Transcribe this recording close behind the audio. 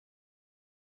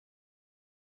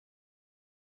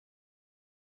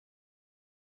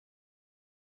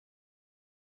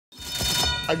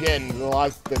Again, the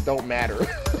lives that don't matter.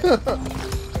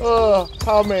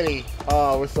 How many?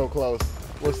 Oh, we're so close.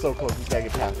 We're so close. We gotta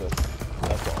get past this.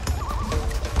 That's all.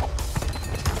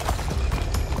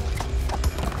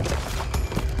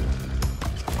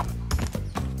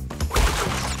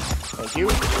 Thank you.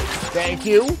 Thank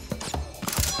you.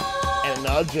 And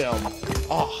another gem.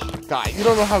 Oh, God. You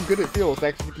don't know how good it feels to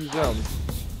actually get these gems.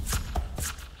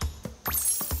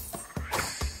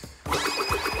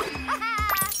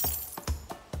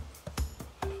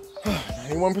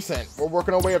 91%. We're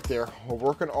working our way up there. We're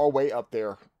working our way up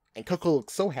there. And Coco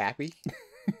looks so happy.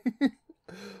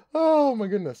 Oh, my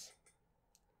goodness.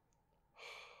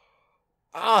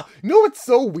 You know what's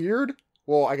so weird?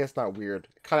 Well, I guess not weird.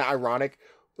 Kind of ironic.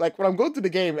 Like, when I'm going through the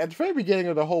game, at the very beginning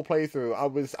of the whole playthrough,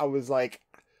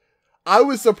 I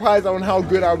was surprised on how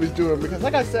good I was doing. Because,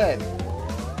 like I said,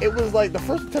 it was like the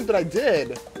first attempt that I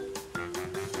did,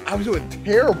 I was doing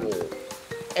terrible.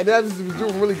 And then I was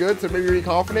doing really good, so it made me really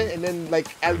confident. And then,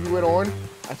 like, as we went on,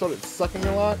 I started sucking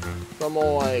a lot. So I'm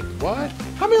all like, what?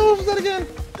 How many levels was that again?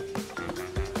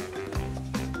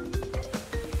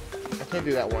 I can't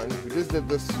do that one. We just did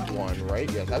this one, right?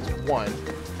 Yeah, that's 1,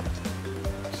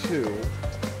 2,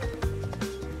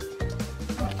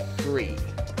 3.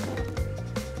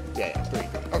 Yeah, 3.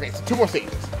 Okay, so 2 more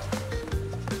stages.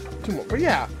 2 more. But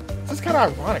yeah, it's just kind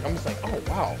of ironic. I'm just like, oh,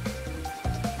 wow.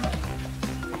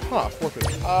 Huh,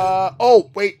 450.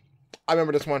 Oh, wait. I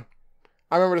remember this one.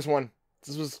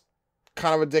 This was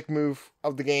kind of a dick move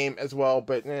of the game as well,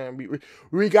 but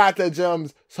we got the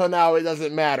gems, so now it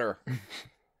doesn't matter.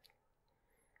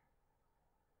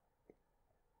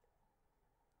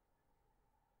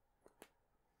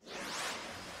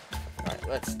 Alright,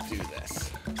 let's do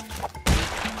this.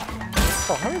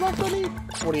 Oh, how many blocks do I need?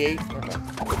 48? Okay.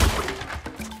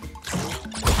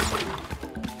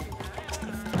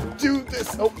 Do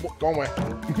this. Oh, wrong way.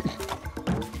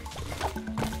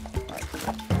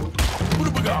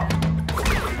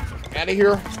 Out of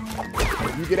here.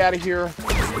 You get out of here.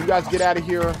 You guys get out of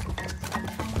here.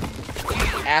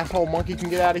 Asshole monkey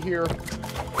can get out of here.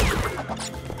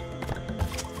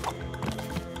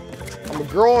 I'm a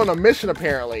girl on a mission,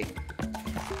 apparently.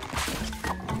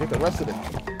 Get the rest of it.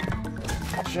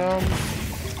 Jump.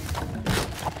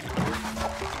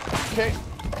 Okay.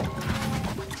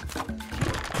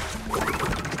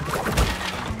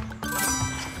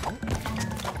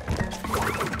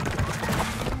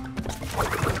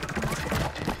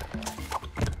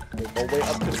 Go way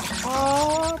up to the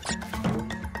top.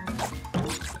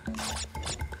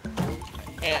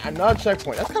 And another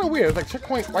checkpoint. That's kind of weird. It's like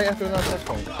checkpoint right after another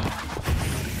checkpoint.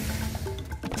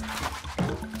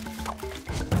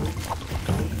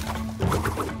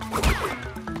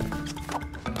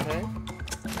 Okay.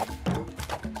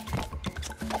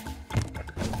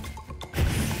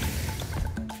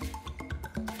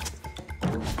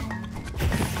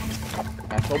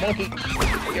 Asshole monkey.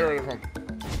 Get rid of him.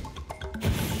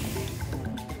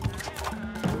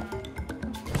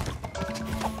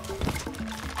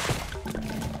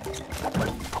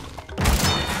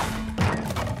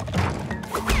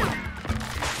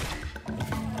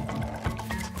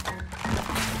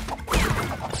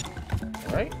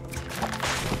 Right?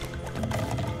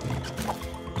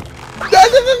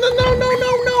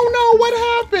 No, what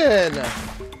happened?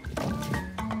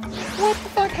 What the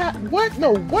fuck happened? What?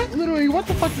 No, what? Literally, what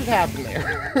the fuck just happened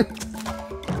there?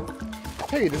 I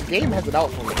tell you, this game has it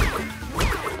out for me.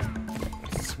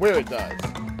 I swear it does.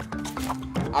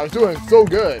 I was doing so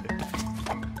good.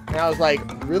 And I was like,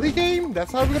 really, game?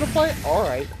 That's how we're gonna play?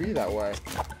 Alright, be that way.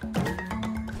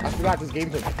 I forgot this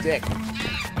game's a dick.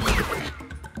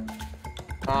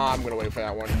 I'm gonna wait for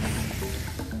that one.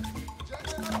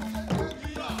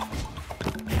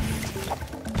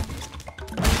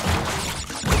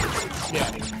 Yeah.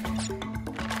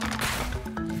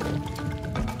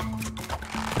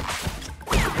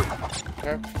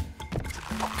 Okay.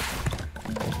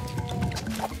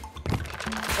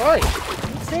 Alright.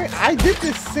 I did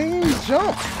the same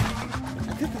jump.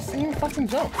 I did the same fucking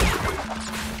jump.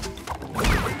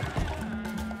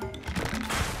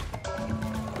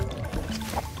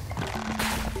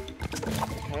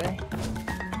 Okay.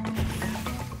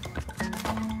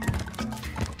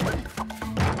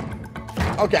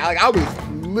 Okay, like I was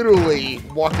literally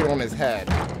walking on his head.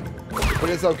 But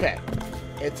it's okay.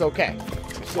 It's okay.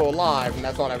 I'm still alive, and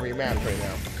that's all that really matters right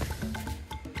now.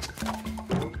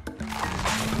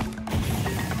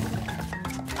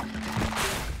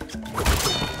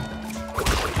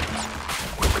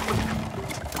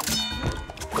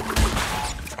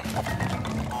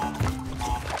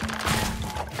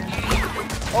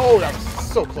 Oh, that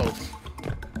was so close.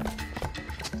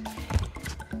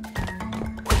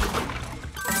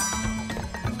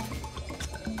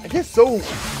 so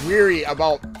weary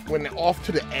about when off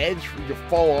to the edge, you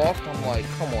fall off. I'm like,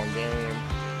 come on, game.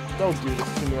 Don't do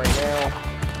this to me right now.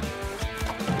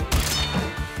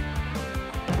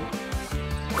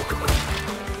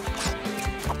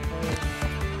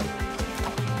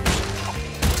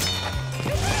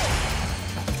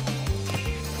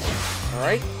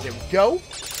 Alright, there we go.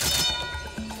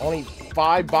 Only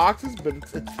 5 boxes, but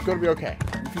it's gonna be okay.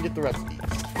 You can get the rest of these.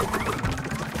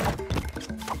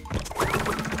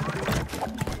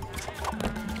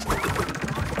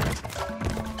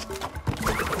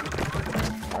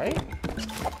 Alright.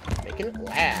 Making it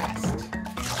last.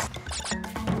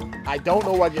 I don't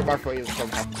know where I get my phrases from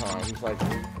half the time. It's like,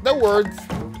 the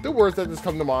words that just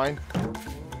come to mind.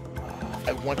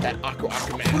 I want that Aqua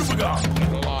mask. What have we got? I'm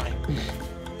not gonna lie.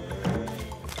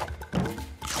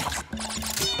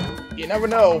 You never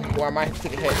know where I might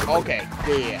take a hit. Okay,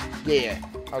 yeah.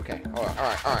 Okay,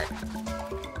 alright.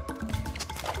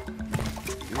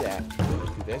 Do that.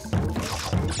 Do this.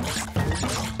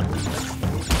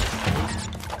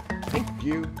 Thank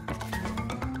you.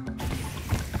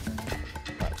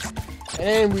 And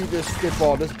then we just skip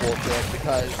all this bullshit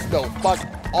because, no, fuck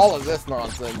all of this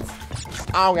nonsense.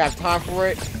 I don't have time for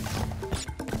it.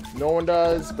 No one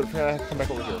does, but apparently I have to come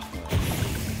back over here.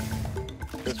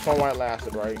 It's fun while it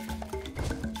lasted, right?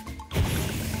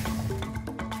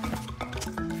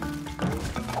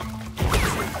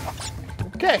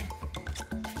 Okay.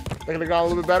 Think it got a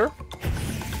little bit better.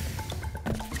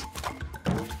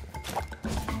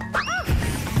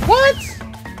 What?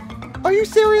 Are you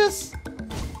serious?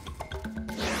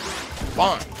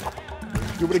 Fine.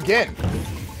 Do it again.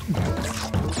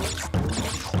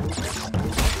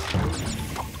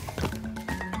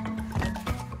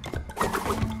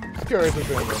 Curious what's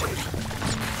doing this.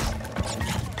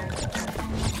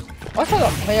 I thought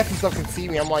the plants and stuff can see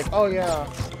me. I'm like, oh yeah,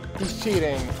 he's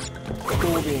cheating.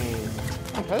 Cool beans.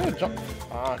 How did I jump?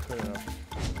 Ah, good enough.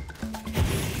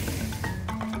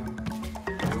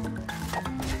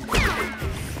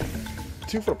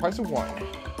 Two for the price of one.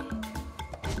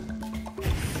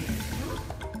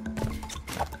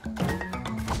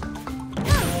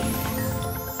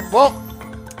 Well,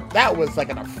 that was like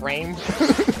in a frame.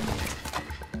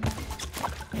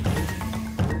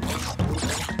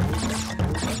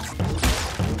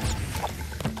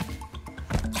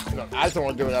 I just don't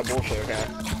want to deal with that bullshit, okay?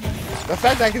 The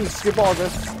fact that I can just skip all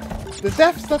this, the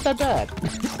death's not that bad.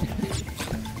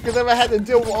 Because if I had to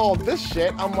deal with all this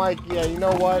shit, I'm like, yeah, you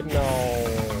know what? No.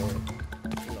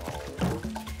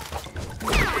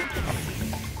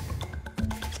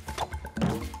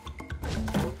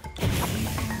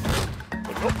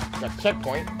 Oh, got a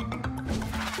checkpoint.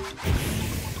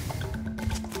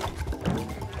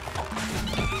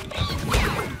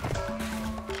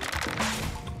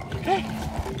 Okay.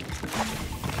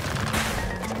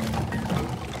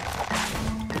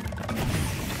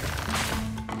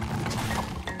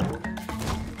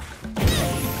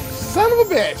 Son of a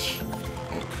bitch!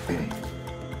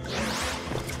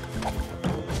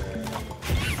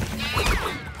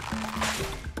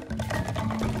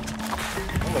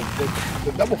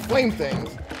 The double flame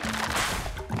things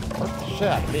hurt the shit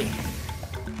out of me.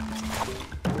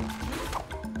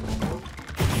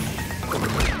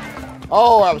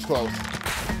 Oh, that was close.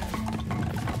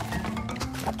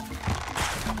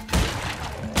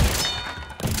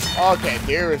 Okay,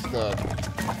 there is the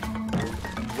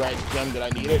red gem that I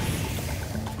needed.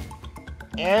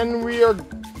 And we are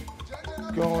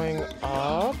going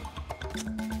up.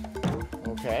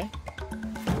 Okay.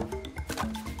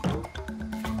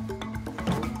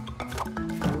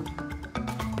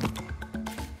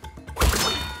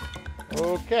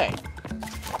 Okay.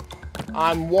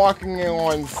 I'm walking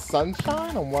on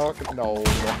sunshine? I'm walking on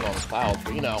clouds,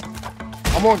 but you know.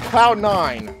 I'm on cloud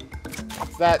 9.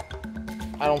 Is that...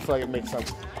 I don't feel like it makes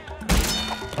sense.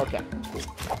 Okay, cool.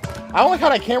 I don't like how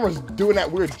that camera's doing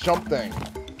that weird jump thing.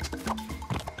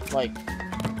 Like...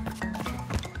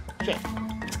 Shit.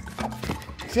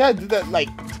 See how I did that, like...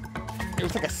 It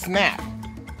was like a snap.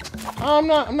 I'm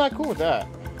not cool with that.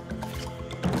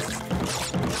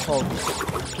 Oh,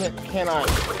 can I?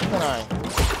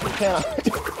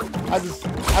 I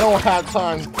don't have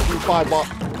time to do 5 bucks.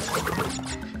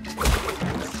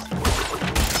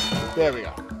 There we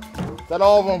go. Is that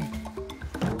all of them?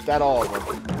 Is that all of them?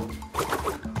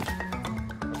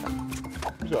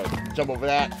 Okay. Just jump over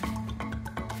that.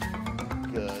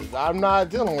 Because I'm not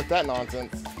dealing with that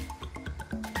nonsense.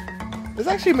 This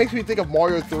actually makes me think of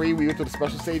Mario 3 where you went to the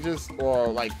special stages, or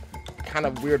like kind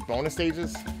of weird bonus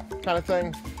stages kind of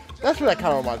thing. That's what that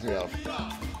kind of reminds me of.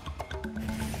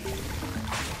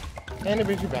 And it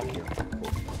brings you back here.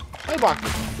 Cool. 8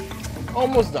 boxes.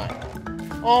 Almost done.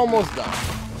 Almost done.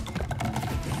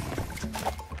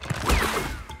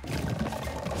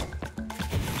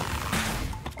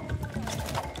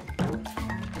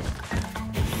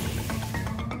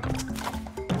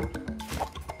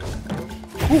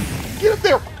 Ooh, get up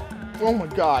there! Oh my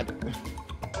god.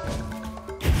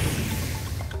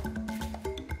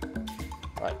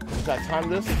 Alright, just gotta time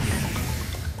this.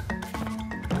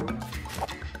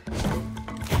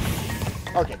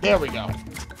 Okay, there we go.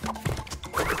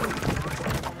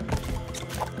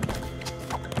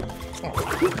 Oh,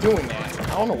 I keep doing that.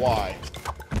 I don't know why.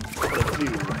 But I do.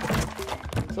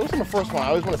 So this is the first one. I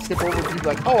always want to skip over and be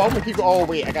like, oh, I'm gonna keep going. Oh,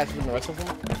 wait, I gotta skip the rest of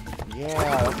them?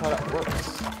 Yeah, that's how that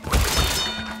works.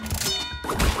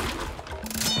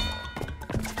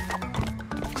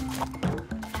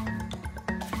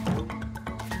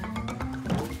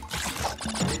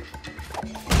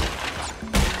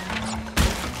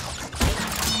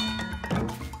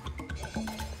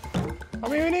 How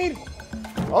many we need?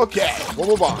 Okay, one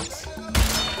more box.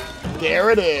 There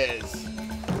it is.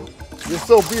 You're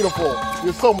so beautiful.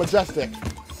 You're so majestic.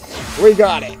 We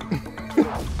got it.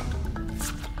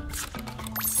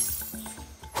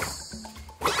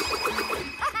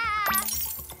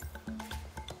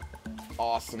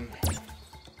 Awesome.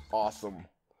 Awesome.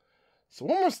 So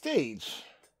one more stage.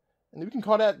 And we can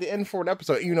call that the end for an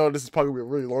episode. Even though this is probably a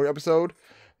really long episode.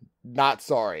 Not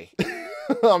sorry.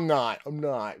 I'm not.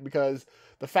 Because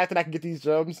the fact that I can get these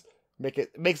gems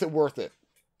makes it worth it.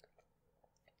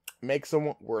 Makes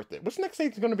them worth it. What's the next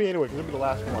stage going to be anyway? Because it'll be the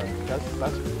last one. That's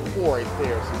 4 right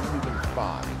there, so you need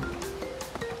 5.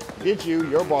 Get you.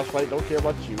 You're a boss fight. Don't care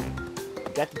about you.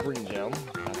 Got the green gem.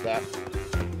 Got that.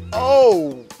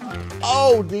 Oh!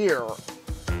 Oh, dear.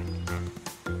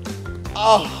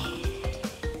 Oh.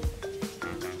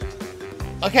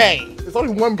 Okay. There's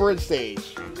only one bridge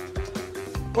stage.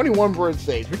 Only one bridge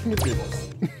stage. We can get through this.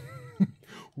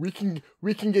 we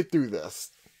can get through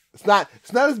this. It's not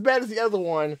as bad as the other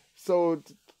one, so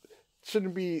it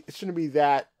shouldn't be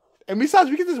that. And besides,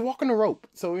 we can just walk on the rope,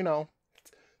 so you know,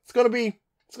 it's gonna be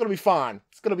fine.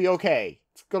 It's gonna be okay.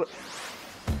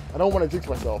 I don't want to jinx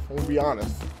myself. I'm gonna be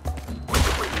honest.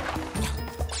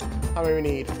 How many we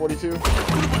need? 42. All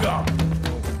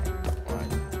right,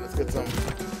 let's get some.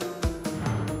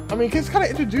 I mean, it's kind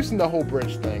of introducing the whole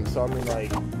bridge thing, so I mean,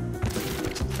 like.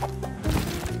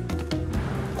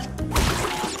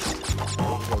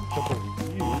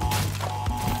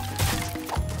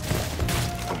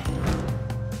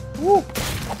 Woo!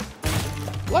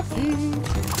 Lucky!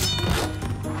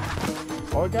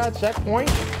 Oh, I got a checkpoint.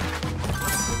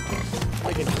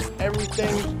 Making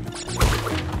everything.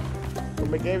 We'll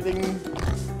make everything.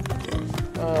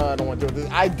 I don't want to deal with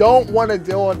this. I don't want to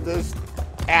deal with this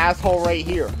asshole right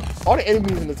here. All the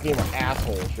enemies in this game are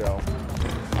assholes, yo.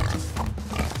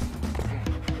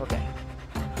 Okay.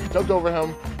 Jumped over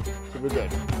him, so we're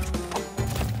good.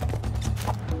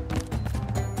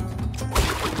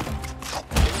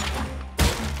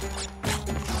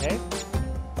 Okay.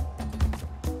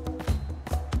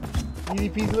 Easy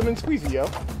peasy lemon squeezy, yo.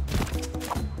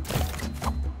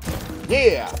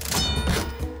 Yeah.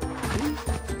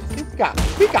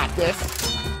 We got this.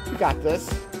 We got this.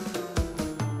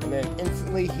 And then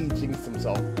instantly he jinxed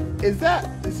himself.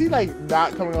 Is he like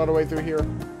not coming all the way through here?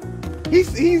 He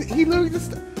literally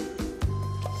just.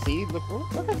 See, look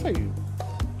I tell you.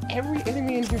 Every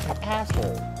enemy in here is an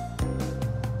asshole.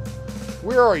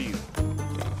 Where are you?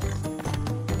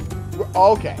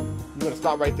 Okay. You're gonna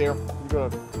stop right there. You're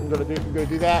gonna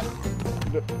do that.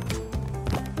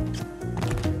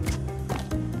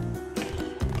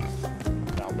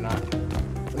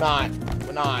 No,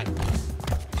 we're not.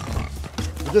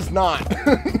 We're just not.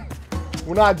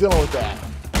 We're not dealing with that.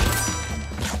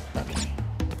 Okay.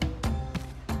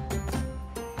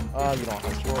 You don't have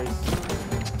a choice.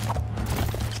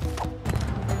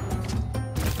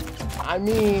 I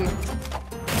mean,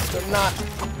 they're not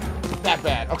that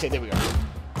bad. Okay, there we go.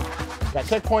 Got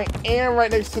checkpoint and right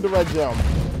next to the red gem.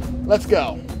 Let's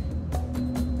go.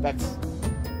 That's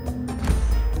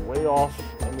way off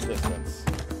in the distance.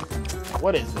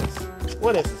 What is this?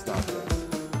 What is this nonsense?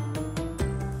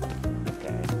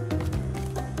 Okay.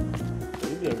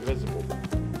 Maybe invisible.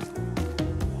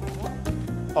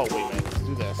 Oh, wait a minute. Let's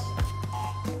do this.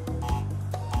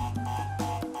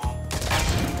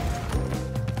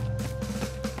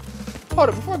 Hold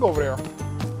it, before I go over there.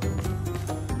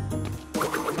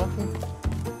 Nothing?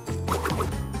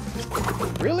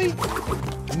 Really?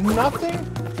 Nothing?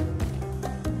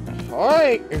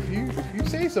 Alright, if you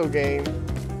say so, game.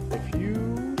 If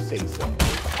you say so.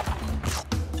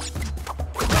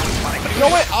 You know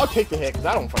what? I'll take the hit, because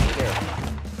I don't fucking care.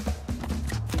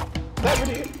 Is that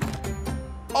really it?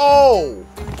 Oh!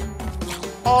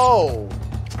 Oh.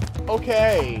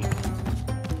 Okay.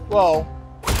 Well,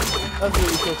 that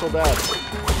really feel so bad.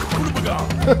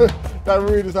 That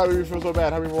really does not really feel so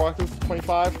bad. How many walked this?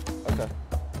 25? Okay.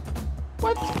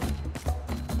 What?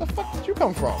 The fuck did you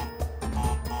come from?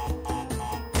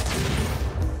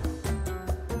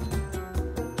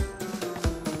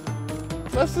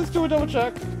 Let's just do a double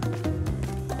check.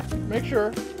 Make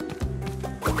sure.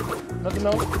 Nothing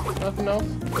else? Nothing else?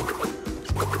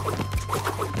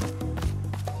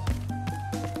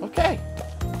 Okay.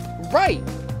 Right!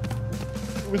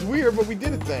 It was weird, but we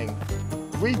did a thing.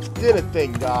 We did a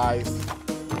thing, guys.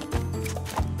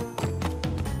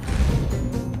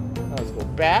 Now let's go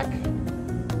back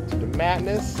to the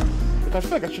madness. Which I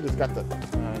feel like I should have got the...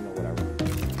 I know, whatever.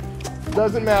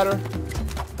 Doesn't matter.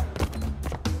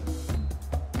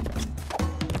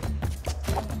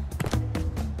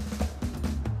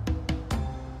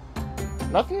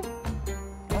 Nothing?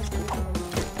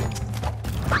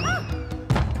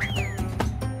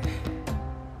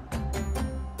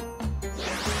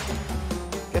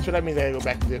 Guess what that means. I gotta go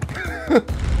back to do.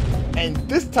 And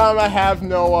this time I have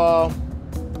no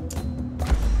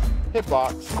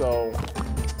hitbox, so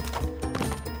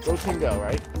go team go,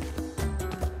 right?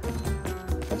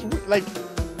 That's weird. Like, I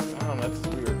don't know, that's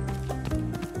weird.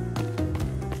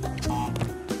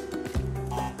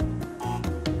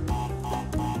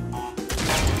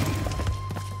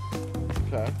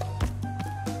 Okay.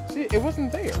 See, it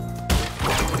wasn't there.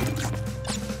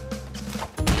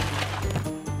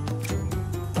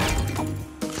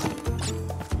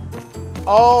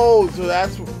 Oh, so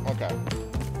that's... Okay.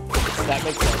 That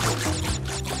makes sense.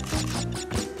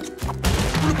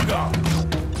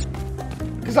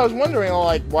 Because I was wondering,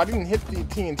 like, well, I didn't hit the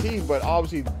TNT, but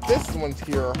obviously this one's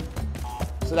here,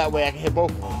 so that way I can hit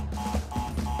both of them.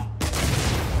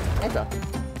 Okay.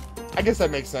 I guess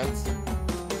that makes sense.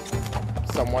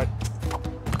 Somewhat.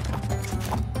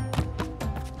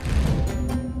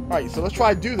 Alright, so let's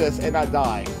try to do this and not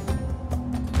die.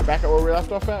 Back at where we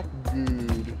left off at?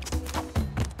 Good.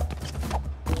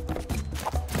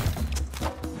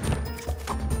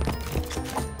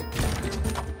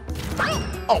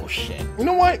 Oh shit. You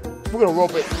know what? We're gonna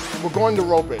rope it. We're going to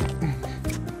rope it.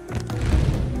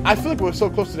 I feel like we're so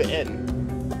close to the end.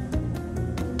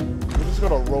 We're just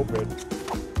gonna rope it.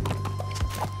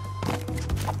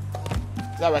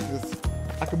 That way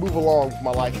I can move along with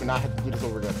my life and not have to do this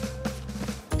over again.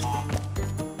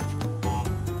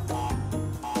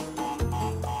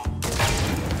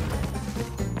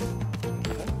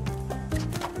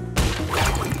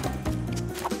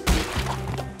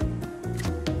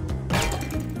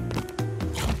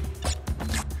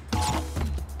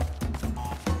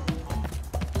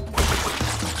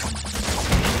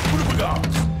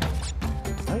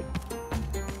 Right.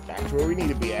 Back to where we need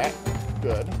to be at.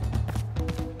 Good.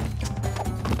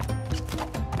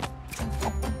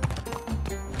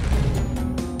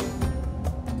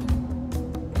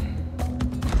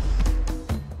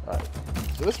 Alright.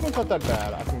 So this one's not that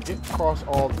bad. I can get across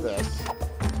all of this.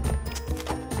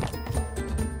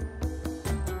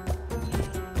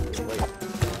 Right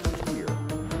here.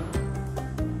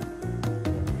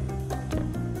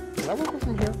 Can I work it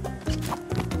from here?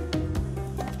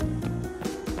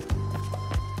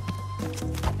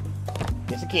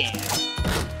 Yes, I can.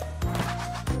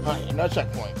 Alright, another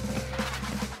checkpoint.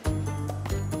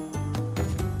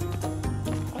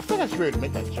 I feel like I should be able to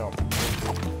make that jump.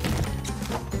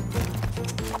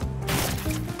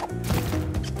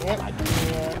 And I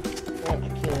can. And I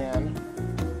can.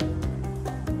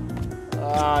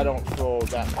 I don't feel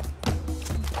that.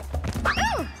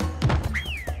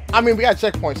 I mean, we got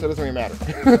checkpoints, so it doesn't really matter.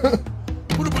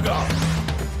 What have we got?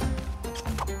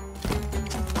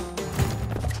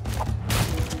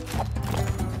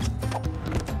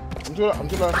 I'm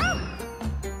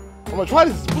gonna try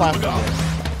this platform.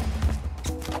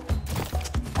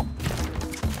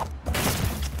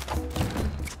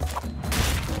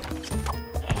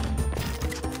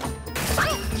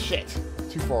 Shit,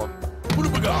 too far. What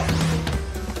have we got?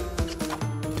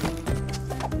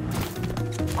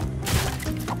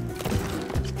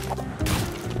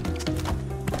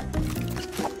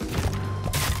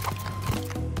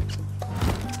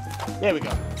 There we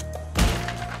go.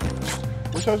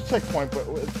 Wish I was a checkpoint, but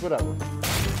it's whatever.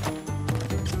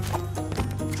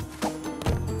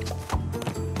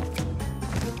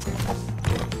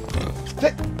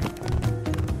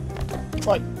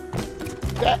 Like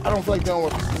that, I don't feel like dealing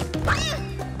with.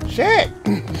 Shit!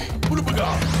 What have we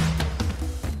got?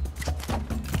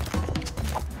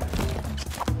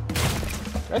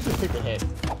 Let's just take the hit.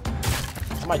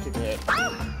 I might take the hit.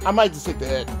 I might just take the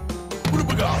hit. What have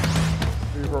we got?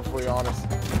 To be perfectly honest.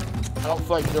 I don't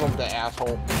feel like dealing with that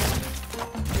asshole.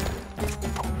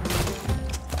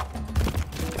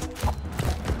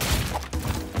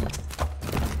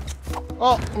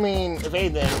 Well, I mean, if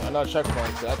anything, another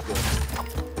checkpoint, so that's good.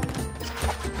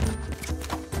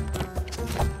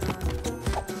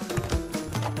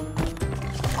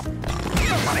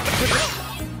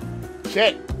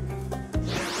 Shit!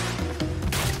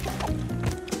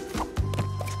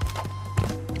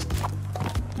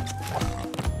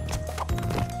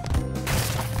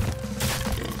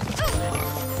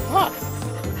 Fuck!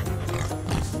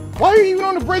 Why are you even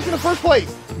on the bridge in the first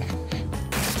place?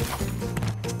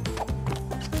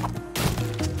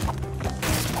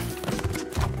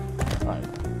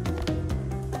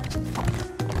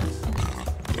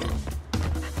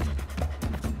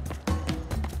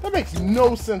 That makes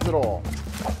no sense at all.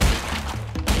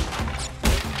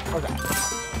 Okay.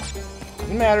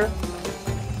 Doesn't matter.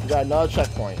 We got another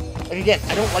checkpoint. And again,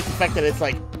 I don't like the fact that it's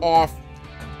like off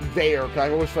there, because I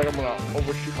always feel like I'm gonna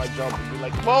overshoot my jump and be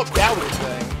like, well, that was a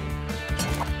thing.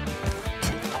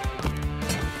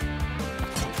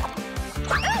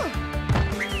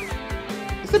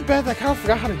 Is it bad that I kind of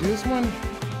forgot how to do this one?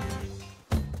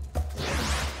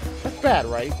 That's bad,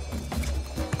 right?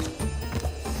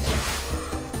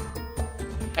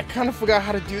 I kind of forgot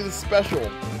how to do the special.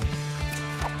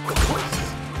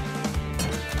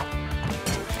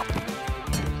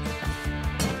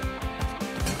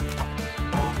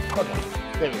 Okay,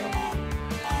 there we go.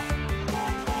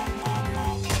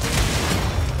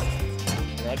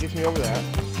 And that gets me over that.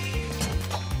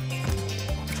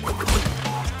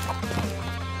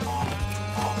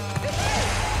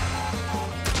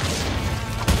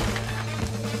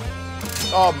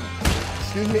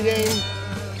 Excuse me, game.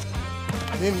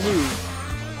 I didn't move.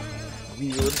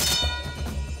 Weird.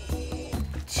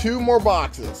 2 more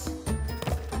boxes.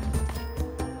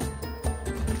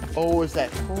 Oh, is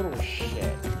that total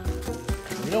shit?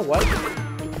 You know what?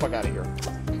 Get the fuck out of here.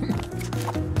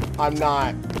 I'm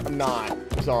not.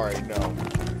 Sorry, no.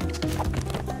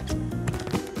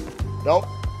 Nope.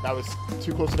 That was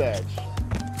too close to the edge.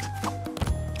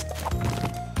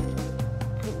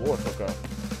 Good lord, fuck up.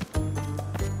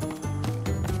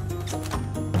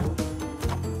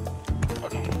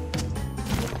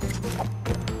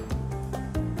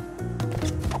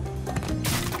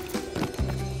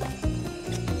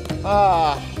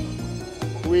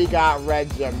 We got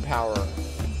red gem power.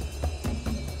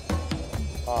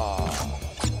 Oh.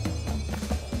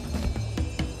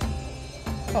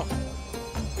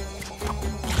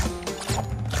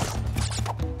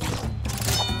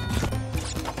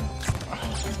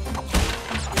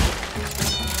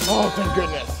 Oh, thank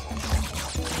goodness.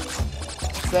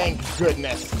 Thank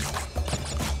goodness.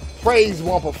 Praise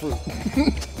Wumpa Fruit.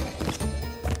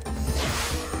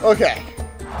 Okay.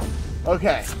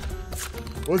 Okay.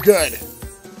 We're good.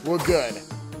 We're good.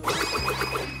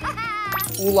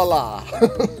 Ooh la la.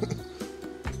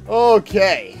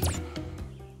 Okay.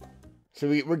 So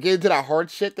we're getting to that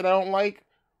hard shit that I don't like,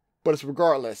 but it's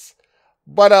regardless.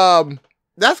 But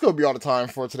that's gonna be all the time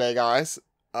for today, guys.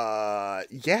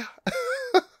 Yeah.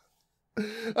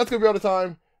 That's gonna be all the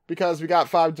time because we got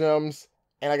 5 gems,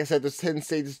 and like I said, there's 10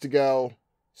 stages to go,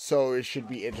 so it should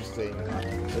be interesting.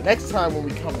 The next time when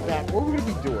we come back, what are we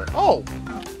gonna be doing? Oh.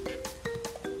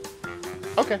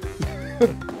 Okay.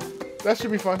 That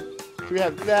should be fun. So we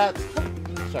have that.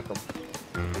 Let's check them.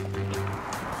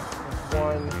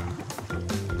 1,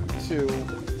 2,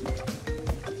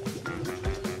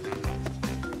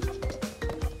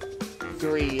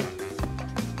 3,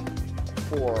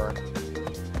 4,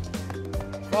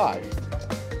 5.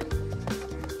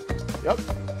 Yep.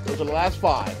 Those are the last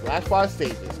 5. Last 5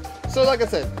 stages. So like I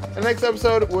said, in the next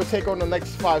episode, we'll take on the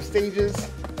next 5 stages.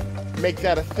 Make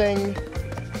that a thing.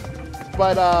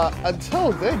 But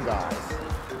until then, guys,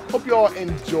 hope you all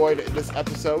enjoyed this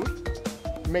episode.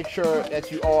 Make sure that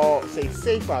you all stay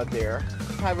safe out there.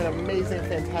 Have an amazing,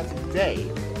 fantastic day.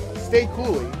 Stay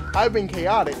cooly. I've been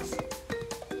Chaotix,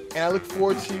 and I look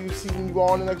forward to seeing you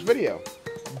all in the next video.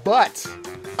 But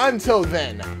until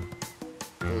then,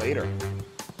 later.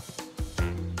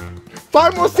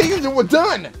 5 more stages and we're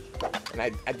done. And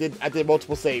I did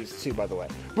multiple saves too, by the way.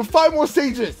 But 5 more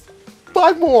stages.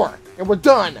 5 more, and we're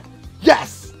done.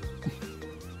 Yes!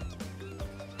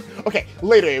 Okay,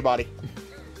 later, everybody.